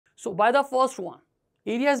So by the first one,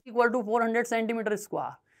 area is equal to 400 centimeter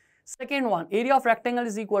square. Second one, area of rectangle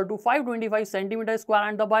is equal to 525 centimeter square,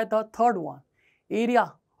 and by the third one,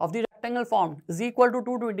 area of the rectangle formed is equal to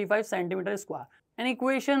 225 centimeter square. An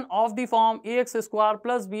equation of the form ax square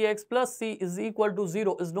plus bx plus c is equal to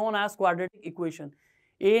 0 is known as quadratic equation.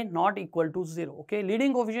 A not equal to 0. Okay,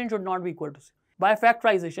 leading coefficient should not be equal to 0. By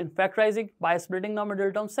factorization, factorizing by splitting the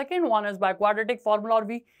middle term. Second one is by quadratic formula, or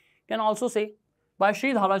we can also say by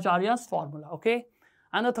Sridharacharya's formula. Okay,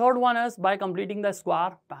 and the third one is by completing the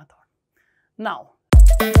square method. Now,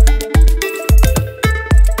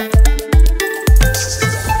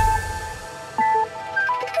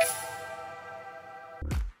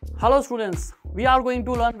 hello students, we are going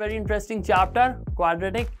to learn very interesting chapter,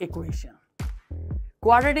 quadratic equation.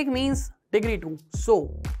 Quadratic means degree 2.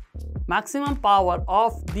 So, maximum power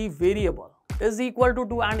of the variable is equal to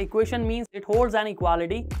 2, and equation means it holds an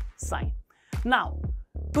equality sign. Now,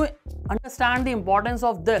 to understand the importance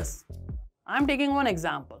of this, I am taking one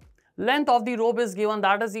example. Length of the rope is given,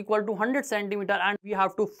 that is equal to 100 centimeter, and we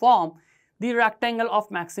have to form the rectangle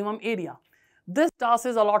of maximum area. This task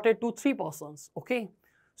is allotted to 3 persons. Okay.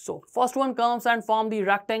 So, first one comes and form the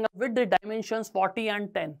rectangle with the dimensions 40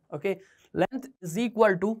 and 10. Okay. Length is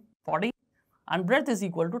equal to 40 and breadth is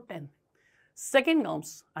equal to 10. Second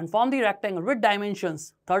comes and form the rectangle with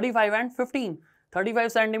dimensions 35 and 15,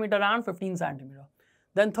 35 centimeter and 15 centimeter.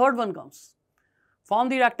 Then third one comes, form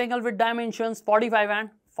the rectangle with dimensions 45 and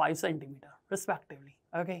 5 centimeter respectively.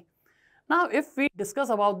 Okay. Now, if we discuss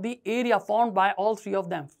about the area formed by all three of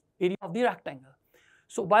them, area of the rectangle.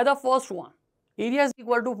 So, by the first one, area is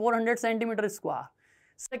equal to 400 centimeter square.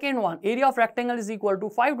 Second one, area of rectangle is equal to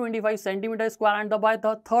 525 centimeter square, and by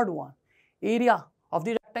the third one, area of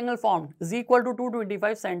the rectangle formed is equal to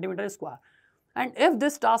 225 centimeter square. And if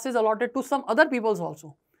this task is allotted to some other peoples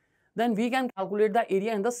also, then we can calculate the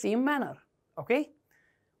area in the same manner. Okay.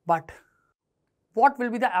 But what will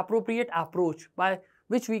be the appropriate approach by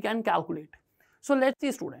which we can calculate? So let's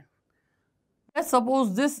see, student. Let's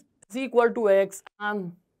suppose this is equal to x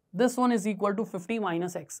and this one is equal to 50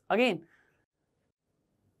 minus x. Again,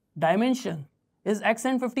 dimension is x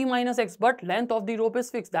and 50 minus x, but length of the rope is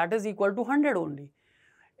fixed, that is equal to 100 only.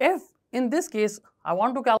 If in this case I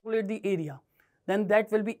want to calculate the area, then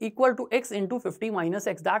that will be equal to x into 50 minus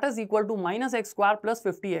x, that is equal to minus x square plus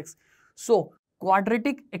 50x. So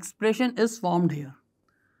quadratic expression is formed here.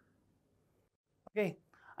 Okay,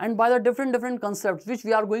 and by the different concepts which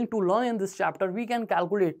we are going to learn in this chapter, we can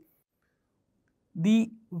calculate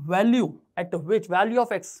the value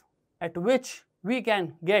of x at which we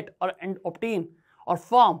can get and obtain or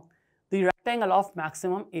form the rectangle of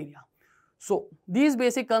maximum area. So these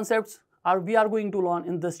basic concepts we are going to learn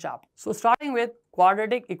in this chapter. So starting with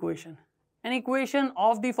quadratic equation. An equation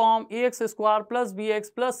of the form ax square plus bx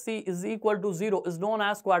plus c is equal to 0 is known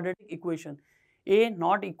as quadratic equation. A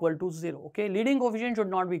not equal to 0. Okay, leading coefficient should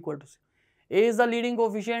not be equal to 0. A is the leading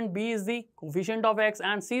coefficient, b is the coefficient of x,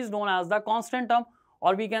 and c is known as the constant term,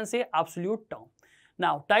 or we can say absolute term.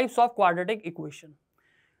 Now, types of quadratic equation.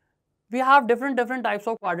 We have different types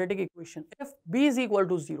of quadratic equation. If b is equal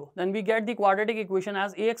to 0, then we get the quadratic equation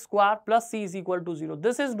as ax square plus c is equal to 0.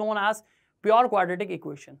 This is known as pure quadratic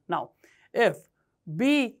equation. Now, if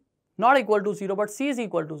b not equal to 0 but c is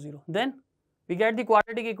equal to 0, then we get the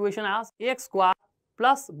quadratic equation as ax square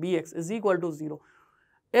plus bx is equal to 0.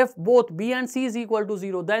 If both b and c is equal to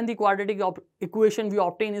 0, then the quadratic equation we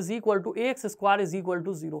obtain is equal to ax square is equal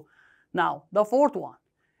to 0. Now, the fourth one,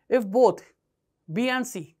 if both b and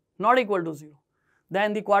c not equal to 0,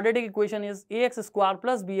 then the quadratic equation is ax square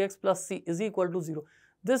plus bx plus c is equal to 0.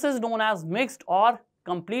 This is known as mixed or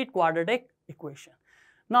complete quadratic equation.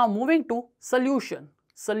 Now, moving to solution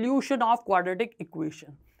of quadratic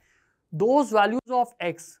equation. Those values of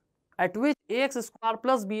x at which ax square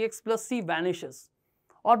plus bx plus c vanishes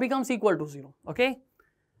or becomes equal to 0. Okay,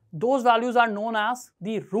 those values are known as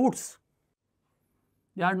the roots.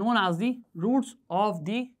 They are known as the roots of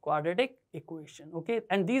the quadratic equation. Okay,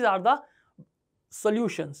 and these are the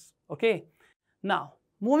solutions. Okay, now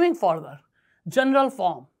moving further, general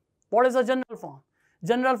form. What is the general form?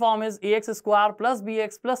 General form is ax square plus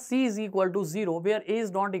bx plus c is equal to 0, where a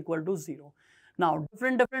is not equal to 0. Now,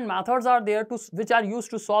 different methods are there which are used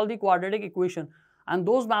to solve the quadratic equation, and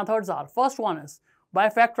those methods are, first one is by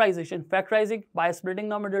factorization, factorizing by splitting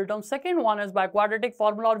the middle term. Second one is by quadratic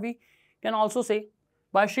formula, or we can also say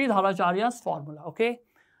by Sridharacharya's formula. Okay,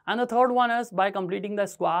 and the third one is by completing the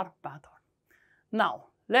square method. Now,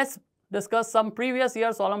 let's discuss some previous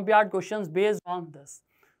year's Olympiad questions based on this.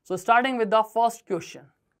 So, starting with the first question.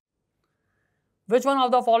 Which one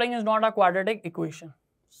of the following is not a quadratic equation?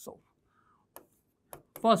 So,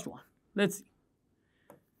 First one, let's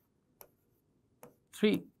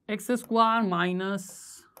see. 3x square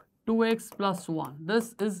minus 2x plus 1.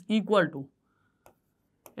 This is equal to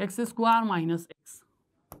x square minus x.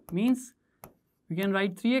 Means we can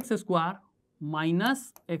write 3x square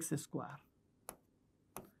minus x square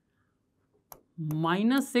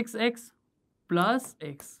minus 6x plus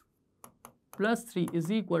x plus 3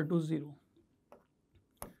 is equal to 0.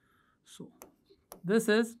 So this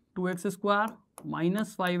is 2x square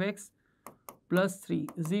minus 5x plus 3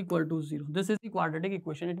 is equal to 0. This is the quadratic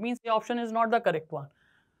equation. It means the option is not the correct one.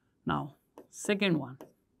 Now, second one.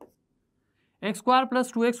 X square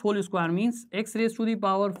plus 2x whole square means x raised to the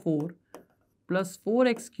power 4 plus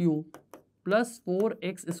 4x cube plus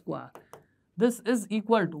 4x square. This is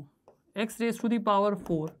equal to x raised to the power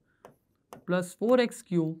 4 plus 4x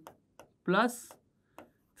cube plus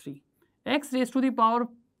 3. X raised to the power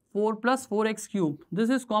 4 plus 4x cube. This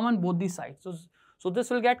is common both the sides. So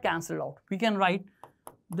this will get cancelled out. We can write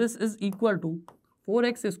this is equal to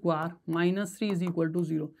 4x square minus 3 is equal to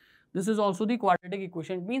 0. This is also the quadratic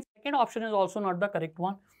equation. It means second option is also not the correct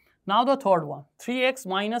one. Now the third one, 3x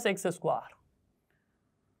minus x square.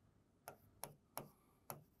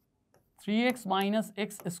 3x minus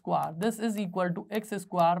x square. This is equal to x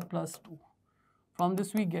square plus 2. From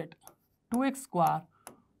this we get 2x square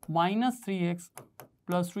minus 3x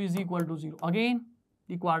plus 2 is equal to 0. Again,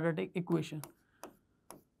 the quadratic equation.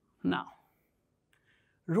 Now,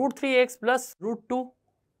 root 3x plus root 2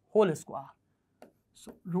 whole square.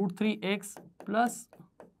 So, root 3x plus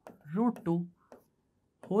root 2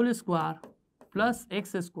 whole square plus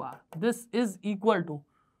x square. This is equal to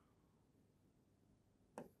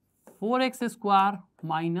 4x square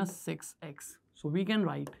minus 6x. So, we can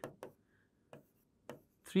write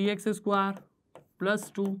 3x square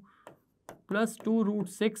plus 2 root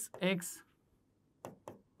 6x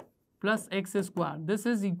plus x square. This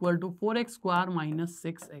is equal to 4x square minus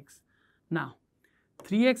 6x. Now,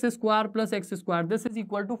 3x square plus x square. This is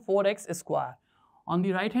equal to 4x square. On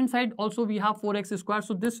the right hand side also we have 4x square.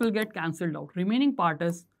 So, this will get cancelled out. Remaining part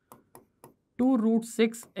is 2 root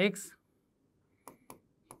 6x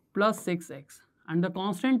plus 6x. And the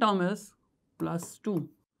constant term is plus 2.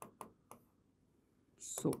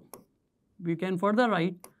 So, we can further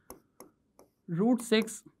write root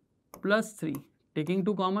 6 plus 3. Taking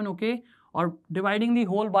 2 common, okay, or dividing the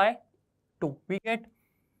whole by 2, we get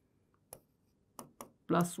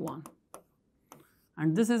plus 1.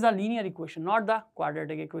 And this is a linear equation, not the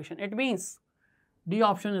quadratic equation. It means D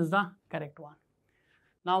option is the correct one.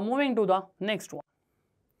 Now moving to the next one.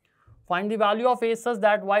 Find the value of a such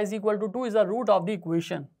that y is equal to 2 is the root of the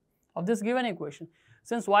equation, of this given equation.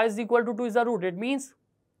 Since y is equal to 2 is the root, it means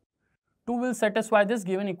 2 will satisfy this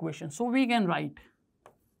given equation. So we can write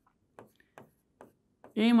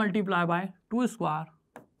a multiplied by 2 square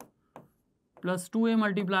plus 2a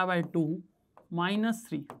multiplied by 2 minus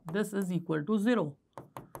 3. This is equal to 0,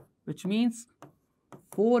 which means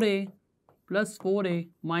 4a plus 4a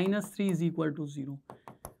minus 3 is equal to 0.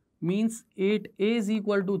 Means 8a is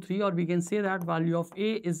equal to 3, or we can say that value of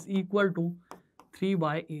a is equal to 3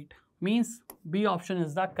 by 8. Means B option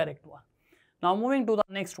is the correct one. Now moving to the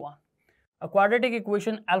next one. A quadratic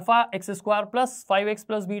equation alpha x square plus 5x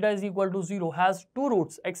plus beta is equal to 0 has two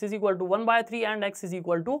roots, x is equal to 1 by 3 and x is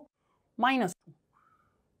equal to minus 2.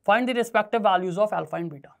 Find the respective values of alpha and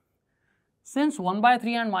beta. Since 1 by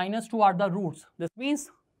 3 and minus 2 are the roots, this means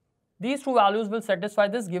these two values will satisfy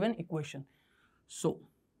this given equation. So,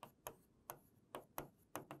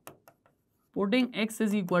 putting x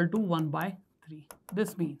is equal to 1 by 3.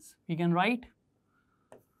 This means we can write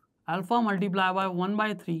alpha multiplied by 1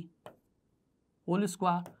 by 3 whole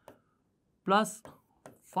square plus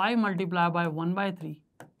 5 multiplied by 1 by 3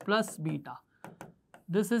 plus beta.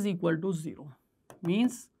 This is equal to 0.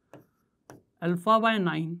 Means alpha by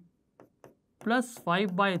 9 plus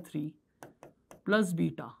 5 by 3 plus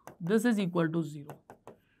beta. This is equal to 0.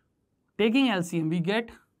 Taking LCM, we get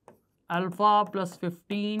alpha plus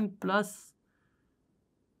 15 plus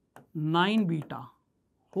 9 beta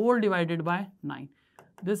whole divided by 9.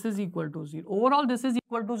 This is equal to 0. Overall, this is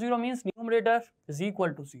equal to 0 means numerator is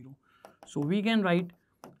equal to 0. So, we can write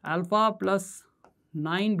alpha plus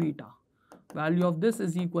 9 beta. Value of this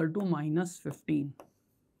is equal to minus 15.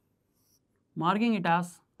 Marking it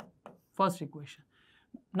as first equation.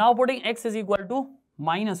 Now, putting x is equal to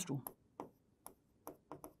minus 2.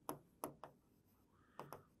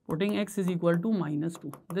 Putting x is equal to minus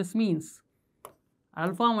 2. This means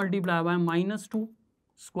alpha multiplied by minus 2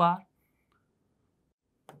 square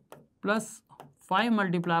plus 5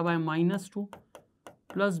 multiplied by minus 2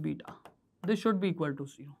 plus beta. This should be equal to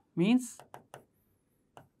 0. Means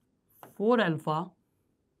 4 alpha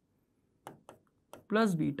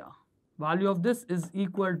plus beta. Value of this is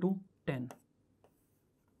equal to 10.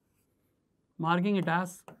 Marking it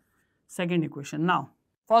as second equation. Now,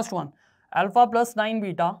 first one, alpha plus 9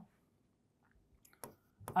 beta.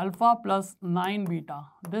 Alpha plus 9 beta.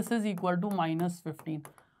 This is equal to minus 15.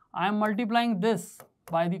 I am multiplying this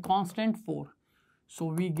by the constant 4. So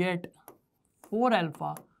we get 4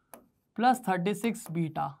 alpha plus 36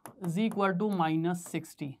 beta is equal to minus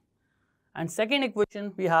 60. And second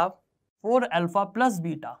equation we have 4 alpha plus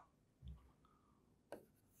beta.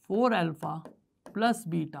 4 alpha plus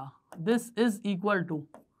beta. This is equal to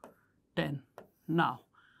 10. Now,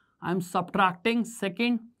 I am subtracting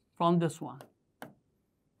second from this one.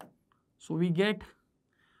 So we get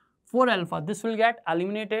 4 alpha. This will get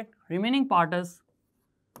eliminated. Remaining part is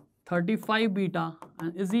 35 beta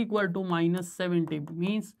and is equal to minus 70.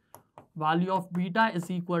 Means value of beta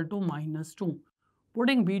is equal to minus 2.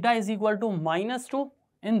 Putting beta is equal to minus 2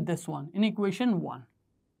 in this one, in equation 1.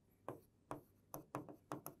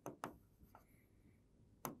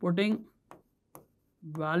 Putting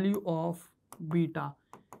value of beta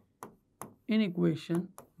in equation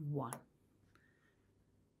 1.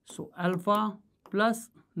 So alpha plus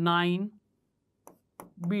 9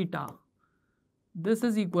 beta. This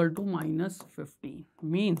is equal to minus 15.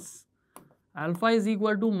 Means alpha is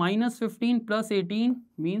equal to minus 15 plus 18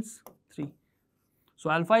 means 3. So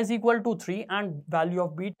alpha is equal to 3 and value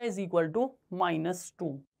of beta is equal to minus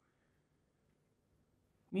 2.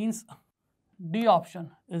 Means D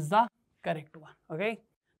option is the correct one. Okay.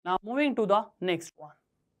 Now moving to the next one.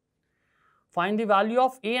 Find the value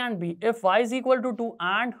of a and b if y is equal to 2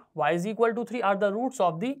 and y is equal to 3 are the roots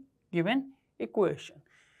of the given equation.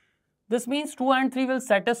 This means 2 and 3 will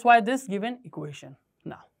satisfy this given equation.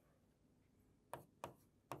 Now,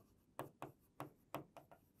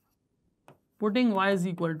 putting y is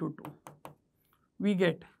equal to 2, we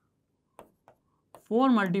get 4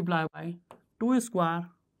 multiplied by 2 square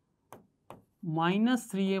minus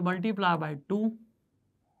 3a multiplied by 2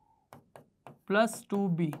 plus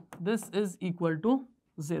 2b. This is equal to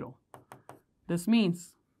 0. This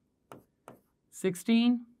means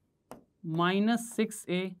 16 minus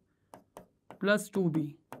 6a plus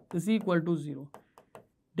 2b is equal to 0.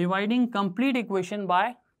 Dividing complete equation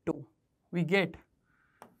by 2, we get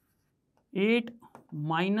 8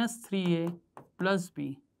 minus 3a plus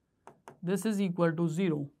b. This is equal to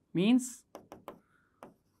 0. Means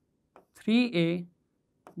 3a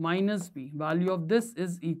minus b. Value of this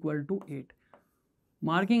is equal to 8.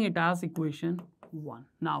 Marking it as equation 1.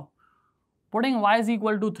 Now, putting y is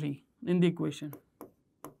equal to 3 in the equation.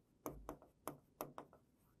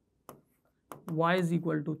 Y is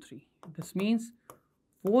equal to 3. This means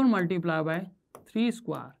 4 multiplied by 3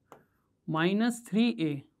 square minus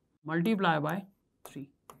 3a multiplied by 3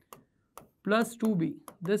 plus 2b.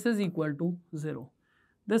 This is equal to 0.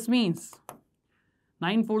 This means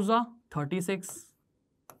 9 4s are 36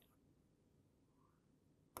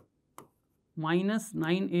 minus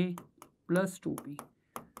 9a plus 2b.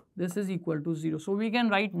 This is equal to 0. So we can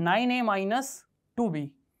write 9a minus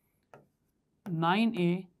 2b.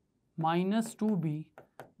 9a minus 2b.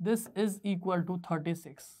 This is equal to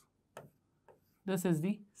 36. This is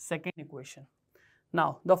the second equation.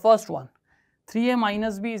 Now the first one, 3a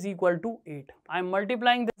minus b is equal to 8. I am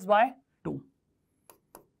multiplying this by 2.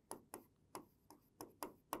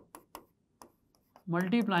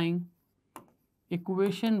 Multiplying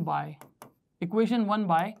equation 1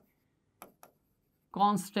 by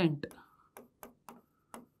constant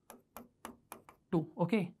 2.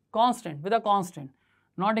 Okay, constant with a constant,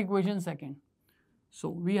 not equation second. So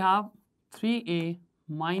we have 3a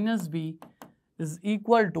minus b is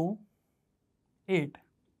equal to 8.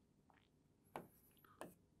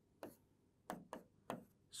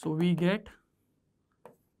 So we get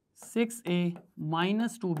 6a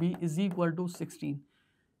minus 2b is equal to 16.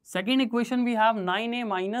 Second equation we have 9a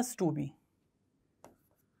minus 2b.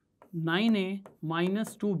 9a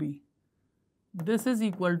minus 2b. This is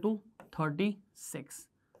equal to 36.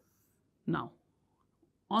 Now,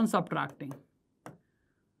 on subtracting,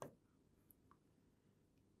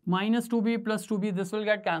 minus 2b plus 2b, this will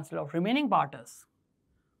get cancelled out. Remaining part is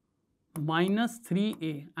minus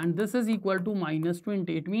 3a and this is equal to minus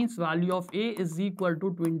 20. It means value of a is equal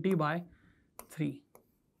to 20 by 3.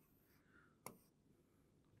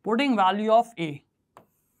 Putting value of a.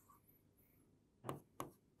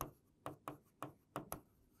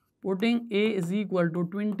 Putting a is equal to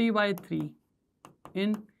 20 by 3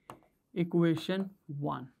 in equation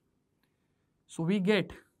 1. So we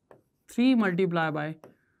get 3 multiplied by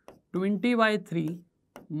 20 by 3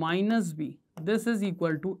 minus b. This is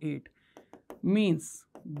equal to 8. Means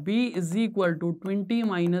B is equal to 20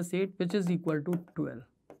 minus 8, which is equal to 12.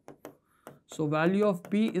 So value of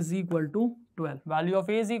B is equal to 12. Value of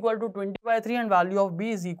A is equal to 20 by 3 and value of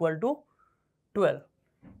B is equal to 12.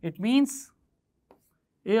 It means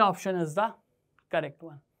A option is the correct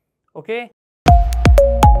one. Okay.